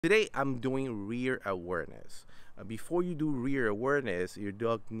Today I'm doing rear awareness. Before you do rear awareness, your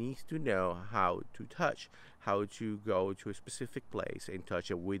dog needs to know how to touch, how to go to a specific place and touch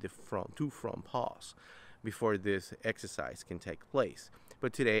it with the two front paws before this exercise can take place.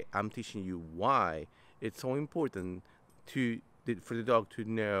 But today I'm teaching you why it's so important for the dog to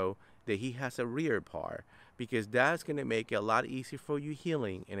know that he has a rear paw, because that's going to make it a lot easier for you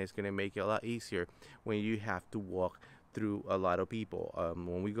healing, and it's going to make it a lot easier when you have to walk through a lot of people.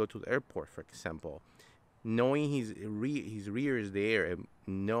 When we go to the airport, for example, knowing his rear is there and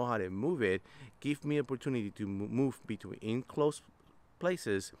know how to move it, give me opportunity to move between in close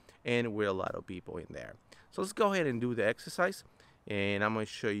places and with a lot of people in there. So let's go ahead and do the exercise, and I'm going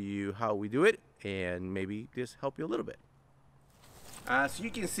to show you how we do it, and maybe this help you a little bit. So you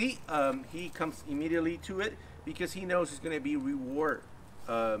can see, he comes immediately to it because he knows it's going to be reward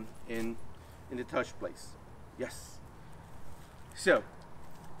in the touch place. Yes. So,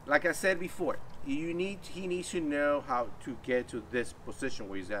 like I said before, he needs to know how to get to this position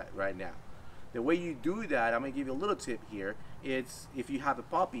where he's at right now. The way you do that, I'm going to give you a little tip here. It's if you have a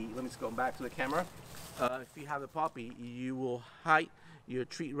puppy. Let me just go back to the camera. If you have a puppy, you will hide your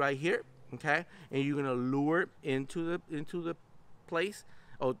treat right here, okay, and you're gonna lure into the place.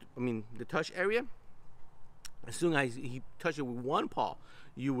 The touch area. As soon as he touches it with one paw,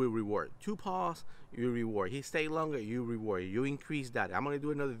 you will reward. Two paws, you reward. He stay longer, you reward. You increase that. I'm gonna do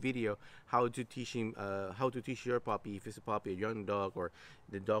another video how to teach him, how to teach your puppy, if it's a puppy, a young dog, or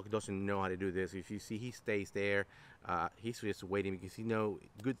the dog doesn't know how to do this. If you see he stays there, he's just waiting because he know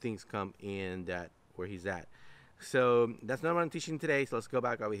good things come in that where he's at. So that's not what I'm teaching today. So let's go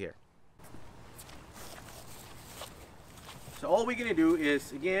back over here. So all we're gonna do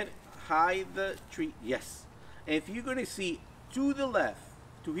is again hide the treat. Yes. And if you're gonna see to the left,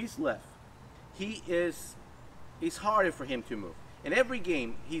 to his left, it's harder for him to move. In every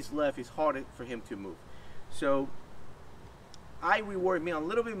game, his left is harder for him to move. So I reward me a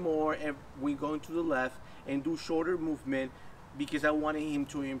little bit more and we go to the left and do shorter movement because I wanted him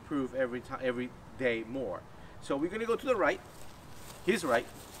to improve every day more. So we're gonna go to the right, his right.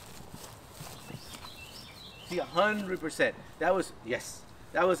 See, 100%. That was, yes.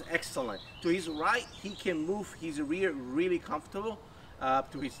 That was excellent. To his right, he can move his rear really comfortable.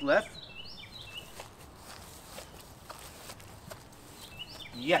 To his left.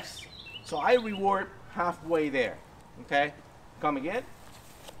 Yes. So I reward halfway there. Okay? Come again.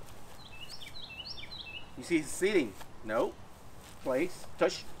 You see he's sitting. No. Place.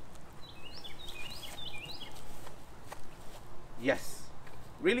 Touch. Yes.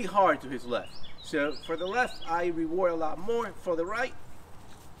 Really hard to his left. So for the left, I reward a lot more. For the right,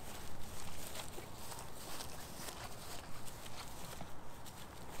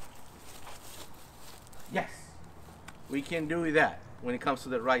 yes, we can do that when it comes to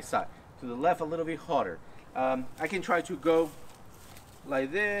the right side. To the left, a little bit harder. I can try to go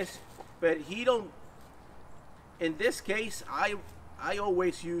like this, but he don't. In this case, I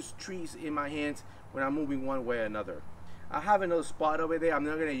always use trees in my hands when I'm moving one way or another. I have another spot over there. I'm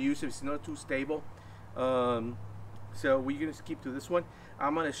not gonna use it. It's not too stable. So we're gonna skip to this one.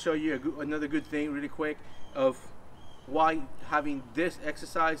 I'm gonna show you another good thing really quick of why having this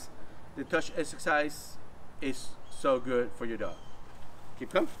exercise, the touch exercise, is so good for your dog.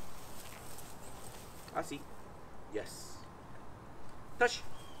 Keep coming. I see. Yes. Touch.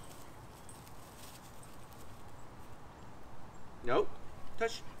 No.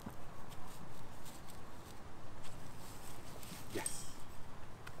 Touch. Yes.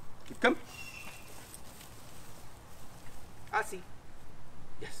 Keep coming. I see.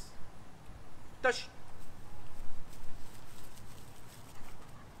 Yes. Touch.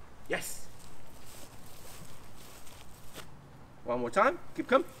 Yes. One more time. Keep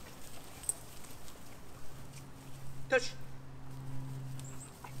coming. Touch.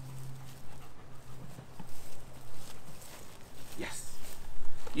 Yes.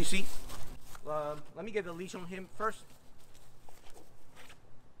 You see? Let me get the leash on him first.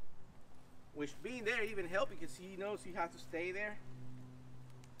 Which being there even help because he knows he has to stay there.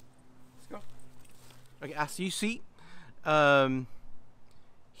 Let's go. Okay, as you see,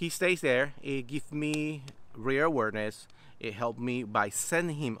 he stays there. It gives me rear awareness. It helped me by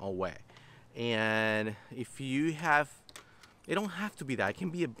sending him away. And if you have, it don't have to be that. It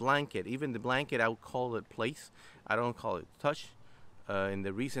can be a blanket. Even the blanket, I would call it place. I don't call it touch. And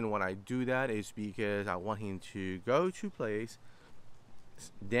the reason when I do that is because I want him to go to place,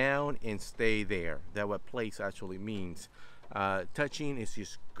 down and stay there. That's what place actually means. Touching is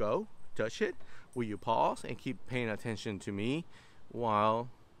just go, touch it with your paws and keep paying attention to me while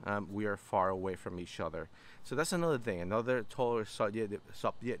we are far away from each other. So that's another thing, another total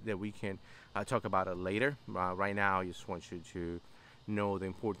subject that we can talk about it later. Right now, I just want you to know the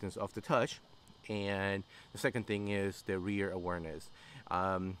importance of the touch. And the second thing is the rear awareness.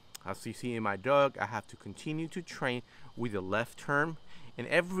 As you see in my dog, I have to continue to train with the left turn, and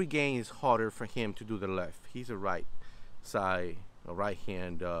every game is harder for him to do the left. He's a right side, a right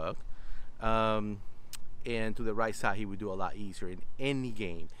hand dog, and to the right side he would do a lot easier in any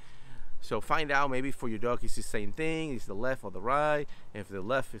game. So find out, maybe for your dog it's the same thing, it's the left or the right. If the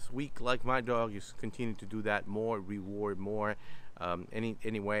left is weak like my dog, just continue to do that more, reward more.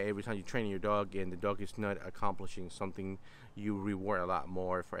 Anyway, every time you train your dog and the dog is not accomplishing something, you reward a lot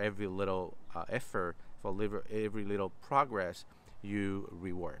more. For every little effort, for every little progress, you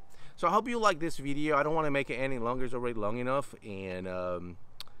reward. So I hope you like this video. I don't want to make it any longer, it's already long enough. And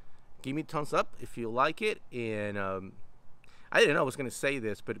give me a thumbs up if you like it. And I didn't know I was going to say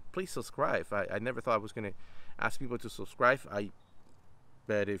this, but please subscribe. I never thought I was going to ask people to subscribe.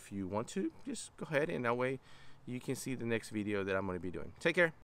 But if you want to, just go ahead, and that way you can see the next video that I'm going to be doing. Take care.